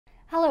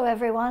Hello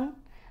everyone.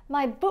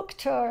 My book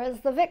tour is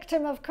the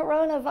victim of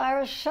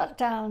coronavirus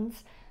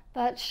shutdowns,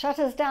 but shut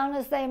us down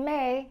as they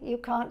may, you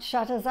can't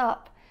shut us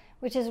up,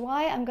 which is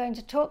why I'm going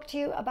to talk to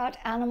you about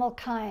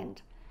Animalkind.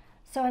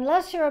 So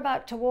unless you're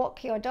about to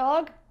walk your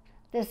dog,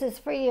 this is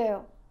for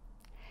you.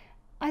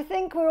 I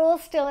think we're all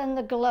still in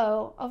the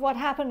glow of what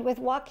happened with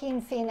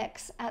Joaquin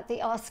Phoenix at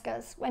the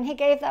Oscars when he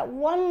gave that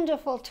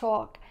wonderful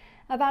talk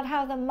about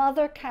how the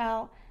mother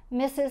cow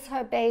misses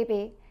her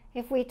baby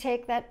if we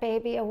take that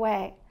baby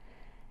away.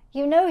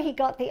 You know, he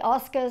got the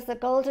Oscars, the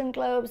Golden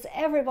Globes,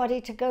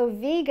 everybody to go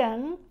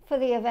vegan for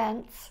the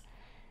events.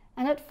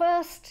 And at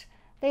first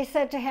they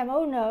said to him,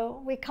 oh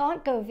no, we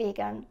can't go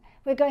vegan.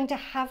 We're going to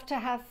have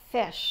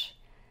fish.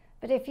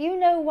 But if you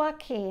know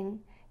Joaquin,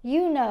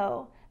 you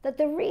know that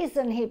the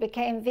reason he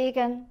became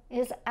vegan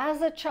is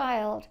as a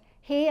child,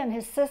 he and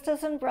his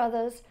sisters and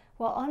brothers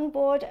were on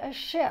board a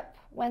ship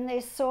when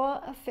they saw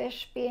a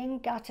fish being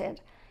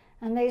gutted.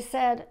 And they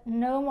said,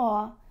 no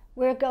more,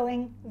 we're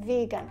going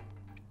vegan.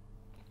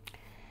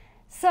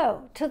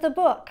 So, to the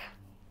book,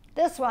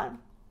 this one.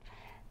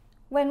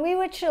 When we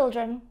were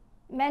children,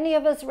 many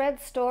of us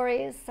read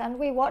stories and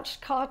we watched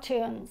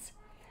cartoons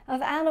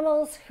of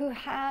animals who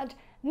had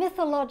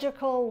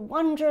mythological,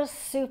 wondrous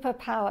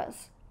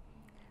superpowers,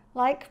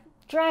 like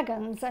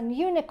dragons and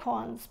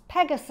unicorns,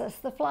 Pegasus,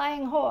 the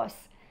flying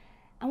horse.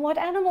 And what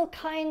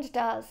Animalkind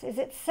does is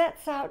it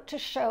sets out to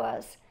show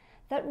us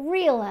that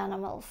real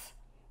animals,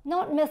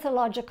 not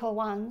mythological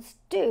ones,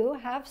 do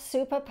have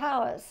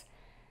superpowers.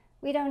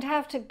 We don't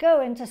have to go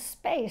into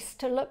space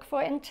to look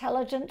for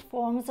intelligent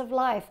forms of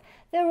life.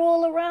 They're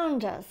all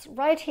around us,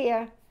 right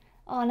here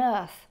on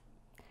Earth.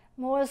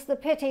 More's the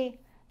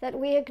pity that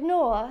we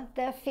ignore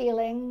their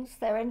feelings,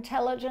 their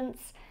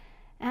intelligence,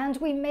 and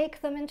we make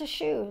them into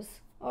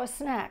shoes or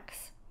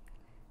snacks.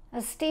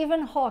 As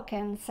Stephen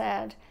Hawking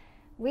said,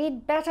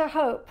 we'd better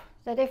hope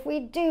that if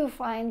we do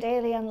find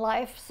alien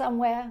life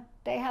somewhere,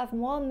 they have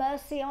more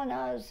mercy on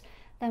us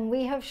than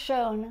we have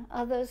shown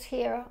others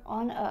here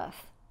on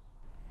Earth.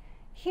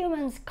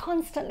 Humans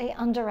constantly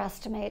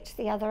underestimate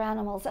the other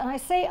animals, and I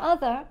say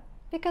other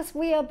because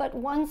we are but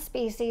one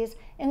species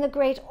in the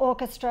great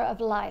orchestra of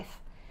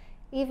life.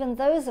 Even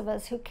those of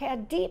us who care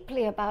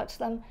deeply about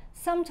them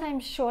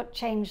sometimes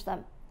shortchange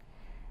them.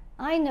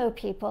 I know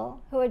people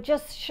who are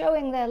just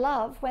showing their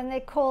love when they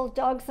call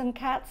dogs and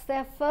cats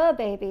their fur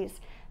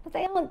babies, but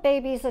they aren't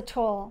babies at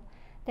all.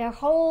 They're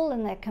whole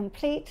and they're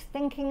complete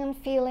thinking and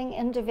feeling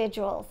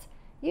individuals,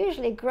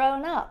 usually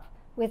grown up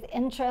with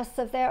interests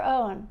of their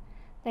own.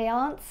 They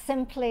aren't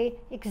simply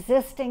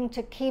existing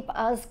to keep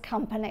us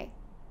company.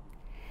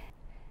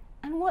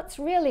 And what's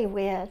really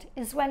weird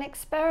is when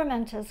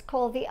experimenters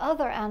call the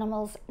other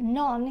animals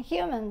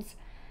non-humans.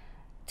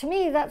 To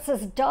me, that's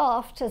as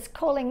daft as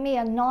calling me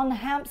a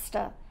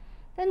non-hamster.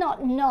 They're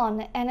not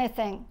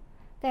non-anything.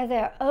 They're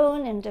their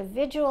own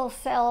individual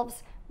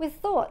selves with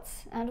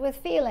thoughts and with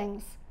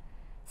feelings.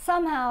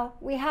 Somehow,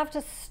 we have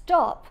to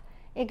stop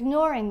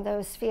ignoring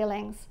those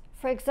feelings.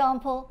 For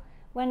example,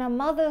 when a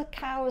mother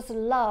cow's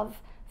love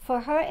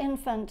for her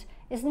infant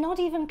is not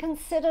even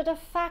considered a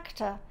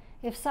factor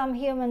if some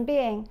human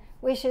being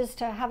wishes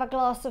to have a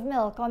glass of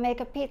milk or make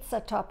a pizza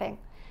topping.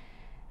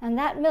 And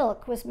that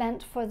milk was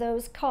meant for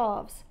those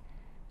calves,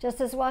 just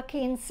as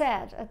Joaquin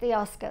said at the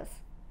Oscars.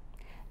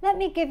 Let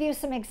me give you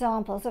some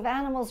examples of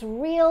animals'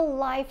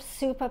 real-life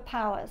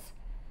superpowers.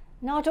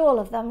 Not all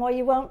of them, or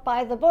you won't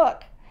buy the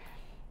book.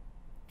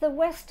 The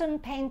western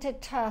painted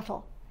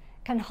turtle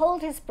can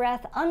hold his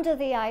breath under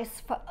the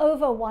ice for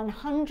over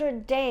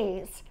 100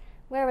 days,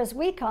 whereas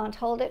we can't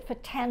hold it for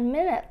 10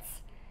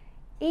 minutes.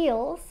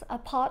 Eels are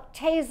part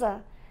taser.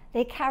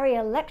 They carry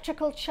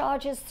electrical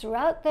charges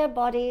throughout their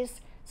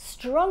bodies,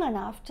 strong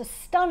enough to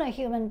stun a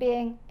human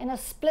being in a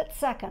split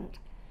second.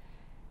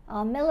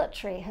 Our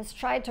military has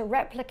tried to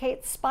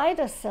replicate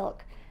spider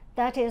silk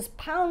that is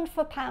pound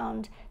for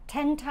pound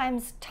 10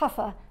 times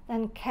tougher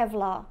than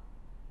Kevlar.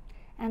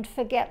 And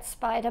forget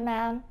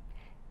Spider-Man.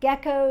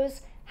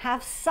 Geckos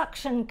have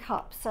suction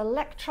cups,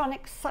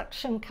 electronic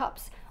suction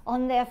cups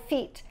on their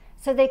feet,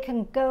 so they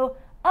can go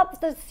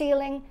up the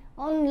ceiling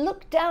and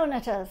look down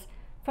at us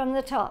from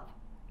the top.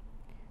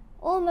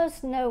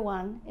 Almost no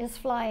one is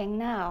flying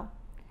now,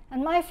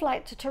 and my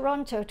flight to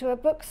Toronto to a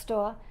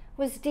bookstore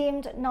was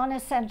deemed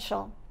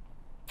non-essential.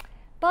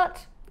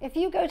 But if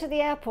you go to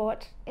the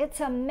airport, it's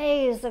a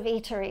maze of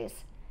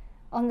eateries.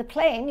 On the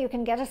plane, you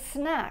can get a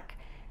snack,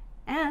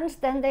 and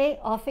then they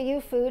offer you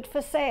food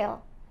for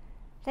sale.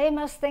 They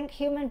must think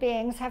human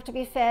beings have to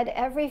be fed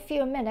every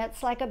few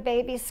minutes like a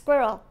baby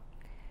squirrel.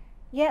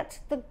 Yet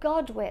the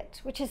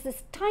godwit, which is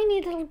this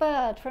tiny little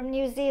bird from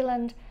New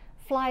Zealand,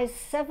 flies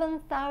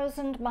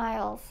 7,000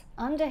 miles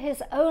under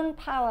his own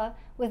power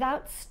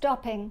without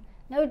stopping.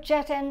 No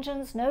jet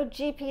engines, no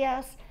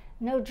GPS,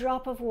 no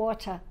drop of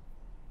water.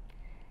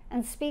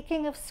 And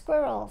speaking of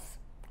squirrels,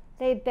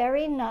 they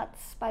bury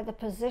nuts by the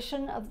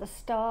position of the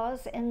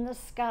stars in the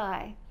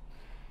sky.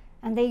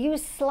 And they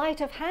use sleight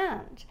of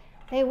hand.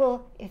 They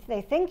will, if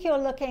they think you're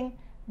looking,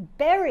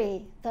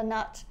 bury the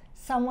nut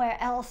somewhere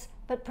else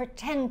but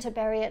pretend to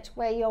bury it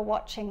where you're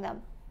watching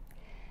them.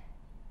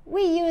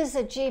 We use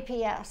a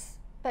GPS,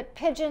 but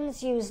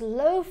pigeons use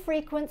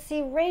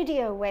low-frequency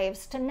radio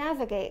waves to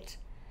navigate.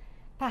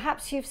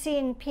 Perhaps you've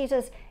seen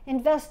PETA's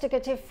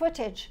investigative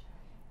footage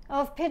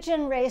of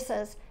pigeon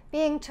racers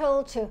being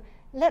told to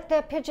let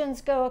their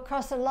pigeons go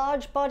across a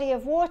large body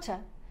of water.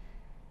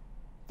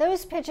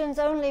 Those pigeons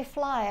only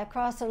fly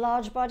across a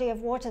large body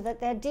of water that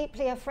they're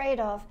deeply afraid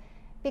of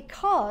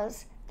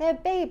because their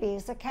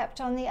babies are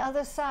kept on the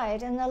other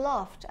side in the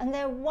loft, and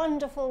they're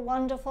wonderful,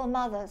 wonderful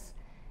mothers.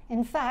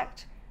 In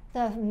fact,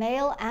 the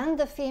male and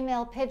the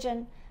female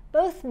pigeon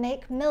both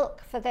make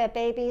milk for their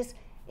babies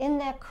in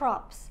their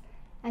crops.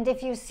 And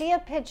if you see a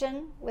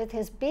pigeon with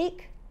his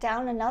beak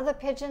down another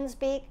pigeon's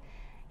beak,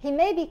 he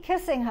may be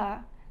kissing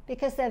her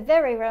because they're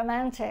very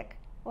romantic,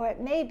 or it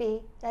may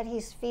be that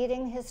he's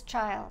feeding his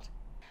child.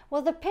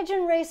 Well, the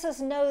pigeon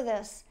racers know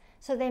this,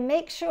 so they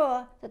make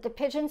sure that the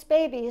pigeons'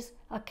 babies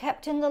are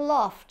kept in the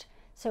loft.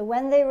 So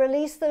when they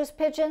release those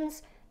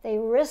pigeons, they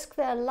risk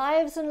their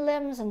lives and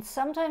limbs, and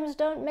sometimes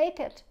don't make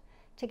it,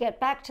 to get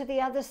back to the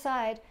other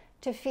side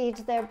to feed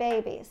their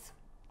babies.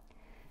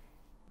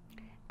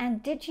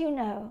 And did you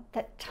know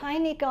that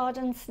tiny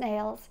garden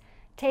snails,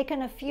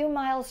 taken a few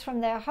miles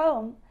from their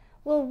home,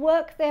 will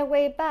work their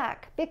way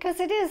back because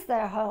it is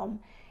their home,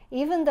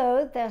 even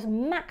though their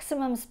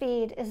maximum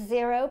speed is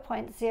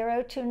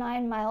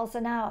 0.029 miles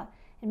an hour.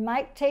 It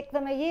might take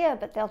them a year,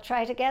 but they'll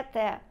try to get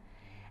there.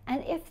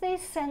 And if they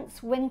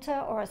sense winter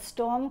or a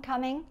storm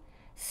coming,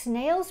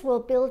 snails will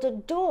build a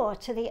door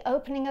to the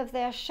opening of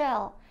their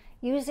shell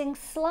using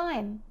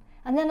slime,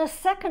 and then a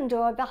second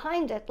door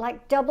behind it,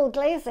 like double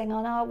glazing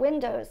on our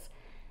windows.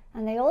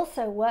 And they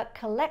also work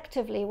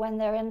collectively when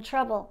they're in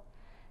trouble.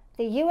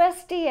 The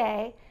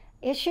USDA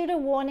issued a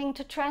warning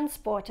to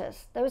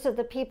transporters, those are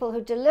the people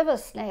who deliver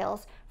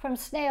snails from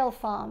snail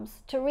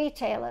farms to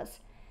retailers,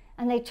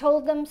 and they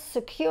told them,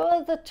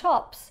 secure the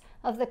tops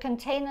of the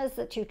containers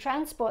that you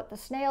transport the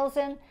snails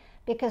in,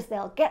 because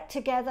they'll get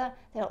together,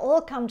 they'll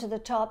all come to the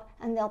top,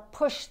 and they'll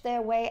push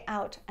their way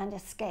out and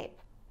escape.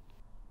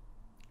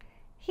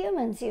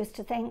 Humans used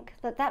to think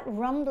that that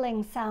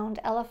rumbling sound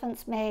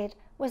elephants made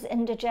was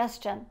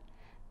indigestion,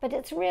 but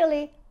it's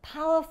really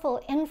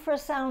powerful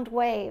infrasound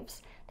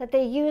waves that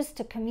they use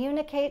to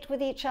communicate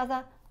with each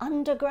other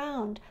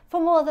underground for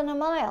more than a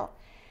mile.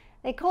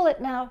 They call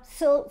it now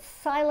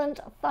silent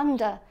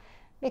thunder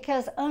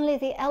because only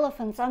the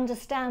elephants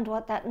understand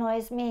what that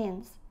noise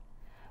means.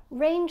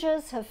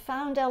 Rangers have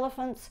found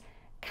elephants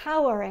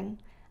cowering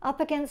up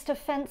against a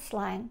fence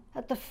line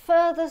at the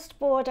furthest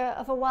border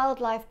of a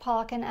wildlife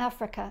park in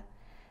Africa.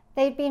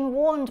 They'd been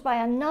warned by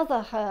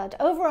another herd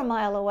over a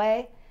mile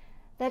away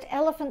that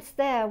elephants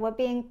there were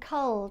being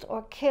culled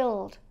or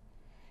killed.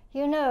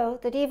 You know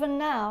that even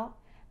now,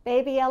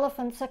 baby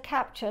elephants are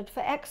captured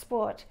for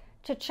export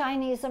to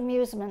Chinese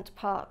amusement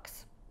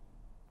parks.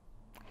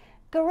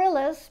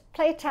 Gorillas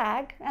play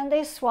tag and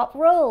they swap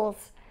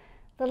roles.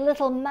 The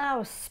little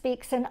mouse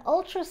speaks in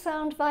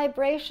ultrasound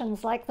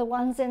vibrations like the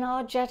ones in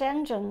our jet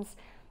engines,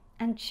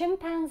 and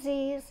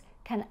chimpanzees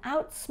can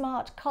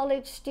outsmart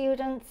college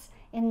students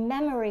in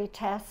memory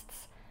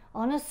tests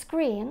on a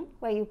screen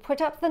where you put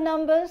up the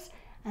numbers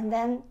and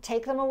then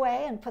take them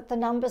away and put the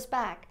numbers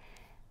back.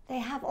 They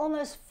have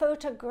almost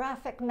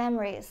photographic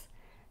memories,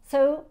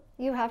 so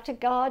you have to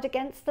guard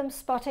against them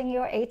spotting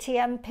your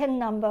ATM PIN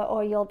number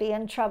or you'll be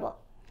in trouble.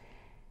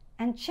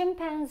 And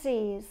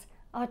chimpanzees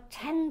are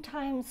 10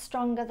 times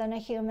stronger than a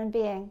human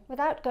being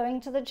without going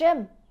to the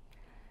gym.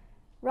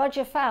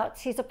 Roger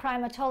Fouts, he's a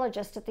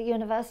primatologist at the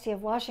University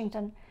of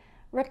Washington,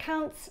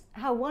 recounts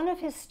how one of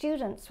his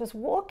students was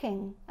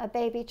walking a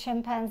baby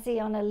chimpanzee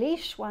on a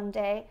leash one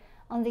day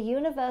on the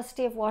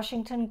University of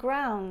Washington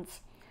grounds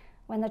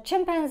when the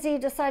chimpanzee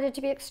decided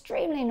to be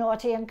extremely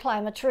naughty and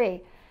climb a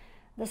tree.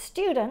 The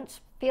student,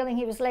 feeling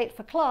he was late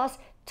for class,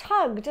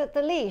 tugged at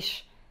the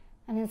leash,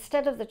 and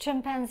instead of the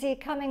chimpanzee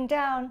coming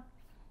down,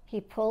 he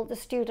pulled the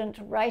student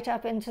right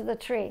up into the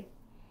tree.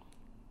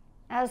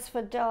 As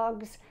for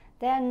dogs,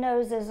 their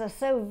noses are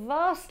so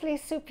vastly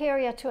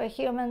superior to a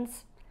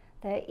human's,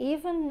 they're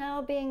even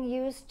now being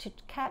used to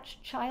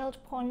catch child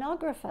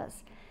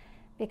pornographers,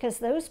 because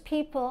those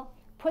people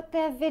put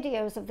their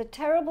videos of the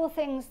terrible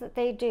things that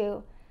they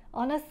do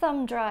on a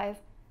thumb drive,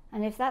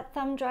 and if that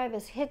thumb drive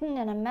is hidden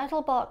in a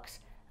metal box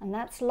and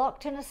that's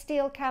locked in a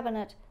steel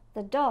cabinet,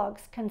 the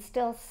dogs can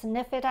still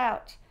sniff it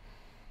out.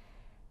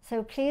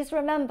 So please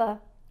remember,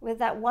 with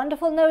that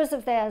wonderful nose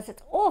of theirs,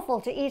 it's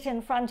awful to eat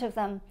in front of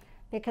them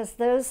because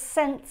those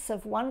scents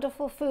of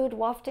wonderful food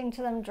wafting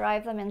to them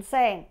drive them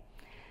insane.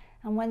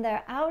 And when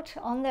they're out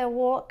on their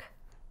walk,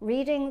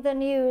 reading the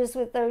news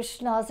with those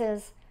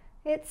schnozzes,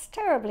 it's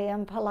terribly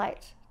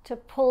impolite to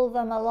pull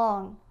them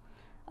along.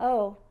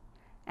 Oh,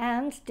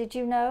 and did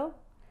you know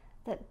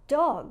that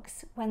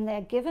dogs, when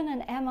they're given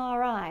an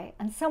MRI,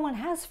 and someone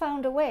has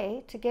found a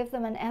way to give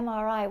them an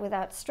MRI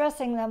without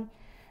stressing them,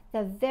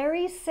 the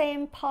very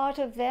same part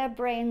of their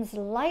brains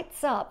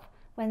lights up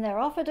when they're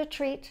offered a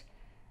treat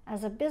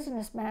as a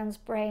businessman's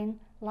brain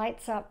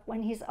lights up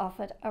when he's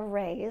offered a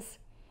raise.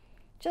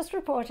 Just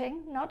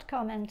reporting, not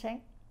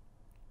commenting.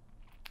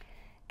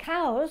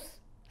 Cows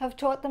have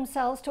taught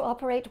themselves to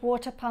operate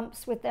water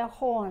pumps with their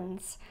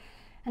horns.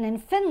 And in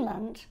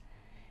Finland,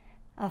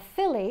 a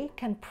filly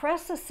can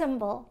press a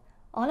symbol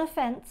on a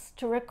fence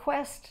to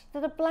request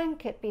that a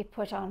blanket be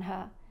put on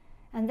her,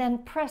 and then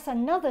press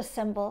another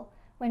symbol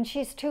when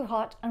she's too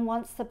hot and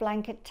wants the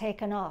blanket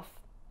taken off.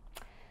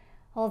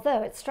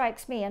 Although it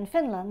strikes me in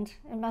Finland,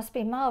 it must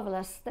be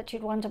marvelous that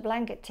you'd want a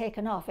blanket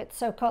taken off. It's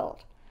so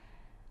cold.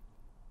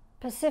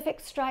 Pacific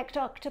striped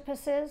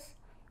octopuses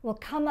will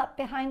come up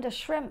behind a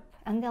shrimp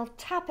and they'll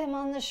tap him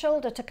on the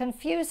shoulder to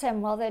confuse him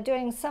while they're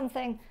doing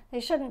something they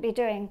shouldn't be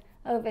doing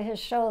over his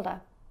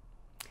shoulder.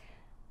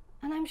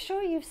 And I'm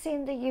sure you've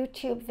seen the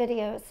YouTube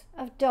videos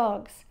of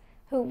dogs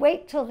who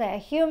wait till their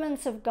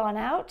humans have gone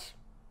out,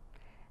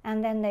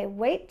 and then they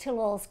wait till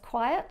all's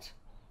quiet,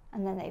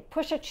 and then they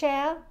push a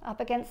chair up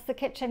against the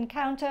kitchen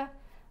counter,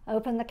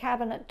 open the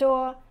cabinet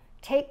door,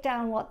 take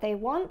down what they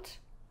want,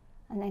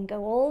 and then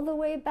go all the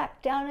way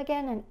back down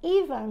again and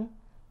even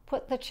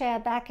put the chair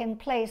back in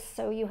place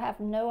so you have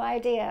no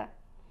idea.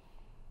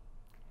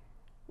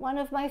 One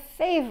of my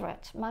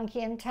favorite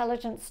monkey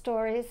intelligence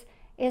stories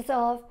is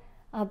of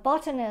a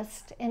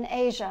botanist in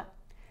Asia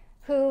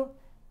who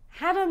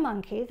had a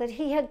monkey that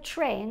he had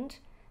trained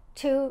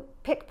to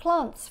pick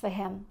plants for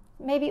him,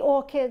 maybe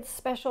orchids,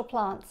 special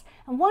plants.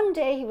 And one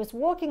day he was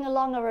walking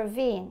along a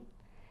ravine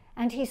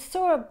and he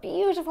saw a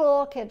beautiful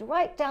orchid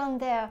right down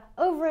there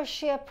over a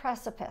sheer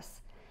precipice.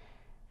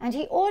 And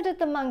he ordered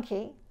the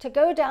monkey to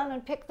go down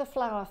and pick the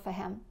flower for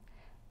him.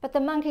 But the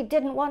monkey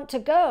didn't want to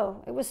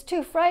go. It was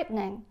too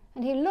frightening.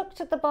 And he looked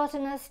at the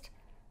botanist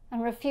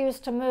and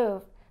refused to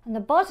move. And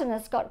the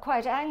botanist got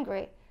quite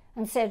angry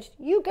and said,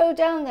 "You go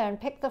down there and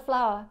pick the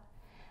flower."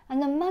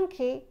 And the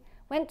monkey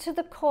went to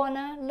the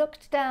corner,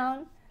 looked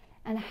down,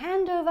 and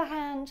hand over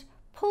hand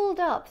pulled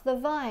up the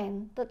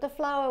vine that the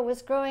flower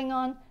was growing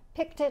on,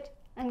 picked it,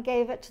 and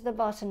gave it to the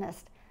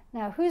botanist.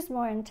 Now, who's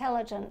more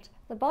intelligent,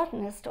 the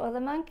botanist or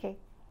the monkey?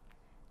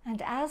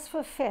 And as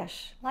for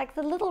fish, like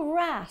the little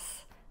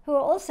wrasse, who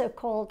are also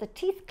called the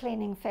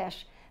teeth-cleaning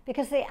fish,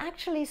 because they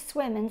actually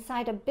swim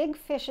inside a big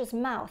fish's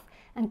mouth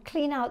and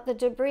clean out the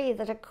debris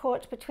that are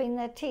caught between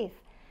their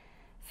teeth.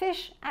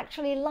 Fish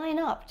actually line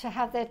up to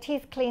have their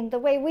teeth cleaned the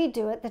way we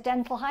do at the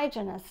dental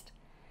hygienist.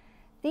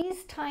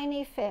 These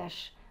tiny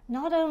fish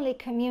not only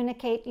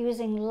communicate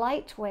using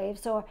light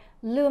waves or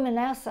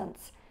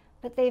luminescence,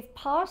 but they've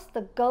passed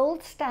the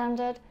gold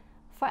standard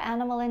for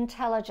animal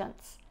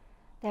intelligence.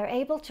 They're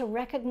able to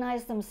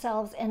recognize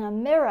themselves in a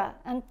mirror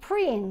and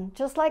preen,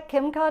 just like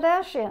Kim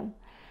Kardashian.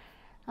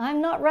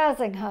 I'm not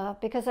razzing her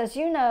because, as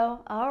you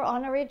know, our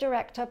honorary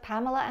director,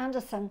 Pamela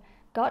Anderson,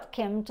 got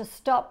Kim to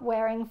stop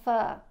wearing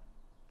fur.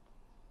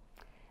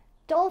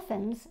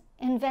 Dolphins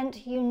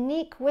invent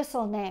unique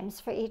whistle names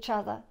for each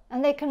other,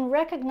 and they can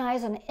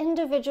recognize an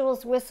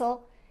individual's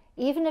whistle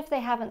even if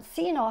they haven't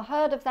seen or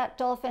heard of that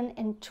dolphin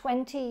in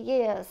 20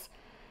 years.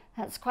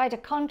 That's quite a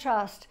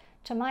contrast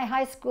to my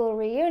high school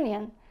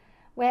reunion,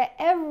 where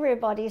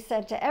everybody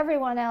said to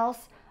everyone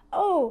else,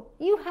 "Oh,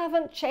 you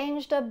haven't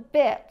changed a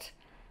bit."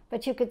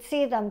 But you could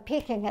see them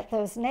peeking at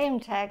those name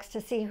tags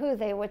to see who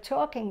they were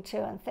talking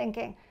to and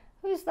thinking,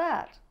 "Who's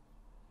that?"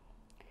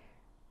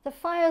 The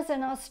fires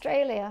in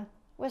Australia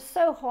were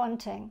so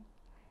haunting.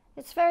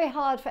 It's very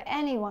hard for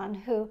anyone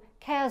who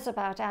cares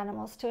about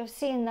animals to have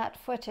seen that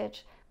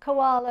footage.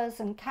 Koalas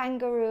and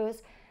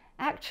kangaroos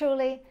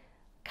actually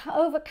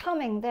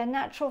overcoming their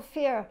natural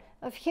fear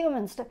of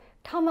humans to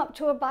come up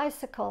to a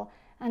bicycle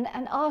and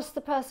ask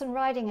the person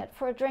riding it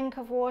for a drink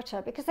of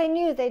water because they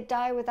knew they'd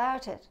die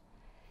without it.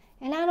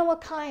 In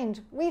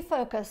Animalkind, we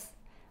focus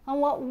on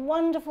what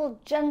wonderful,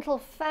 gentle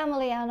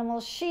family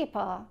animals sheep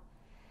are.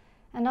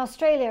 And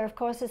Australia, of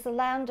course, is the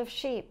land of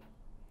sheep.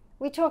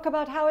 We talk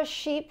about how a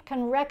sheep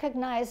can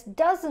recognize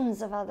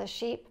dozens of other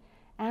sheep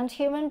and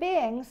human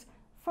beings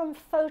from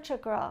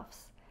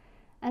photographs,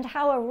 and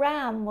how a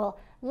ram will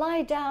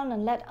lie down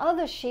and let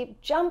other sheep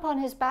jump on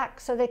his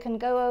back so they can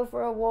go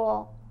over a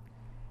wall.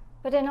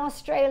 But in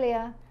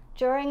Australia,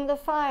 during the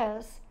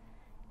fires,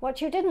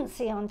 what you didn't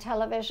see on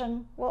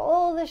television were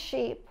all the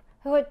sheep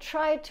who had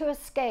tried to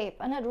escape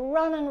and had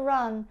run and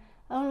run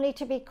only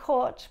to be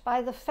caught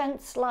by the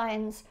fence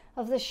lines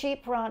of the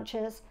sheep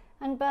ranches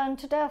and burned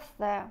to death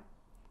there.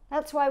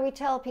 That's why we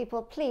tell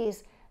people,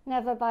 please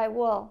never buy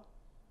wool.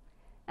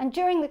 And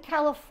during the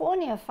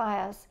California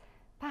fires,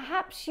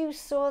 perhaps you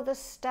saw the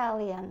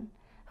stallion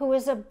who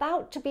was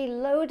about to be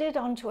loaded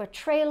onto a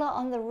trailer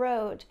on the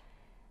road.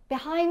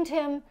 Behind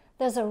him,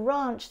 there's a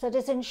ranch that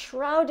is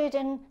enshrouded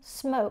in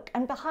smoke,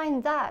 and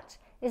behind that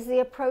is the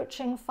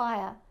approaching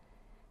fire.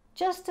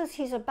 Just as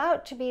he's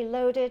about to be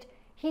loaded,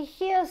 he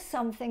hears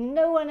something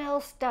no one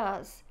else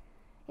does.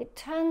 It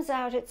turns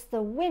out it's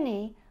the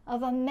whinny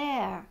of a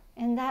mare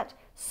in that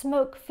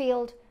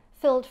smoke-filled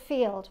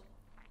field.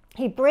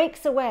 He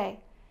breaks away.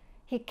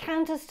 He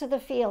canters to the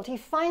field. He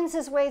finds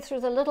his way through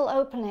the little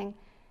opening,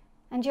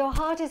 and your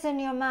heart is in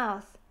your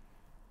mouth.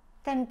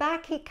 Then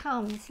back he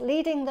comes,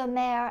 leading the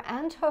mare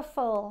and her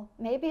foal,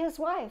 maybe his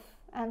wife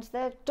and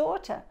their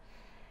daughter,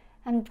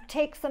 and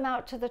takes them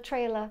out to the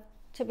trailer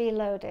to be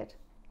loaded.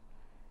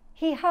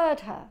 He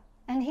heard her,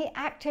 and he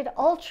acted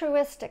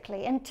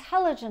altruistically,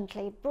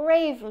 intelligently,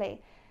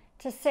 bravely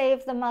to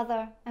save the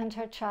mother and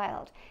her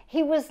child.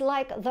 He was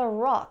like The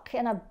Rock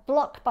in a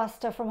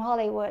blockbuster from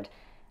Hollywood,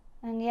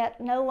 and yet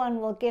no one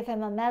will give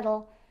him a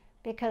medal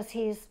because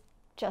he's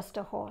just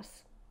a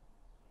horse.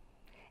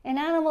 In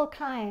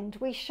Animalkind,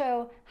 we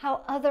show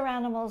how other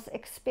animals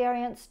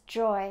experience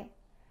joy.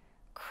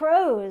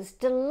 Crows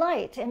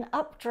delight in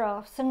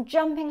updrafts and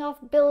jumping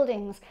off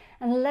buildings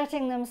and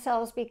letting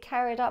themselves be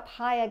carried up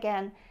high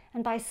again,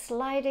 and by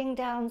sliding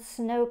down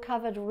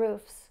snow-covered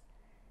roofs.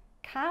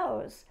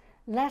 Cows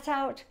let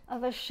out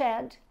of a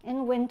shed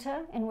in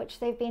winter in which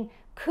they've been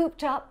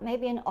cooped up,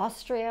 maybe in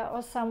Austria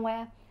or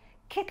somewhere,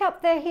 kick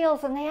up their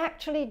heels and they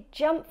actually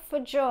jump for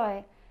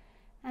joy.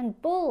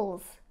 And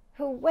bulls,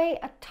 who weigh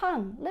a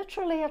ton,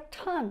 literally a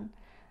ton,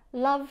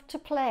 love to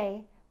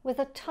play with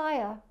a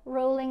tire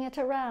rolling it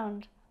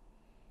around.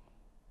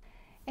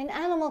 In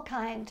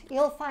Animalkind,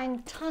 you'll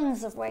find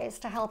tons of ways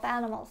to help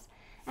animals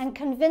and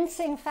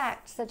convincing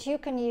facts that you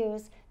can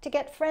use to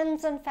get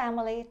friends and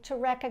family to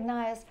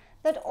recognize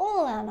that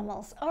all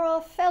animals are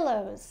our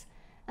fellows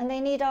and they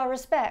need our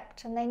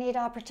respect and they need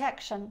our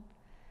protection.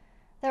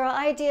 There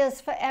are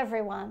ideas for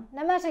everyone,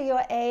 no matter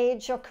your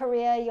age, your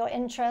career, your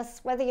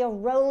interests, whether you're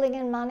rolling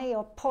in money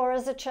or poor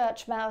as a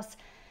church mouse.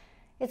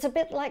 It's a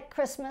bit like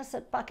Christmas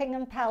at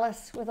Buckingham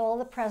Palace with all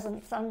the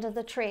presents under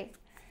the tree.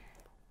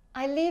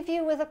 I leave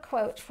you with a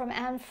quote from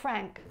Anne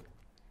Frank.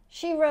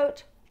 She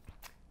wrote,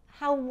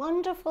 "How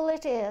wonderful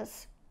it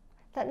is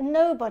that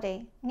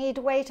nobody need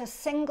wait a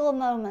single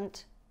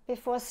moment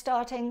before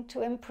starting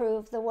to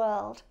improve the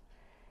world."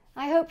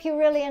 I hope you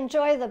really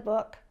enjoy the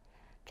book.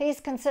 Please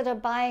consider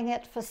buying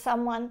it for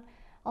someone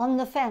on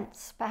the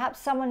fence, perhaps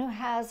someone who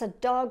has a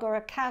dog or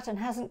a cat and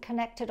hasn't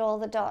connected all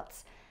the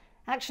dots.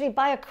 Actually,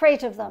 buy a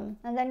crate of them,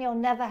 and then you'll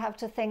never have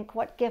to think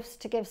what gifts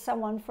to give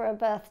someone for a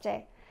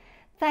birthday.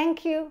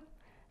 Thank you.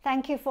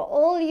 Thank you for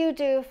all you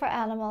do for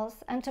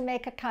animals and to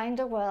make a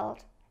kinder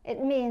world.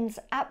 It means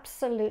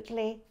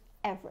absolutely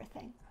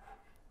everything.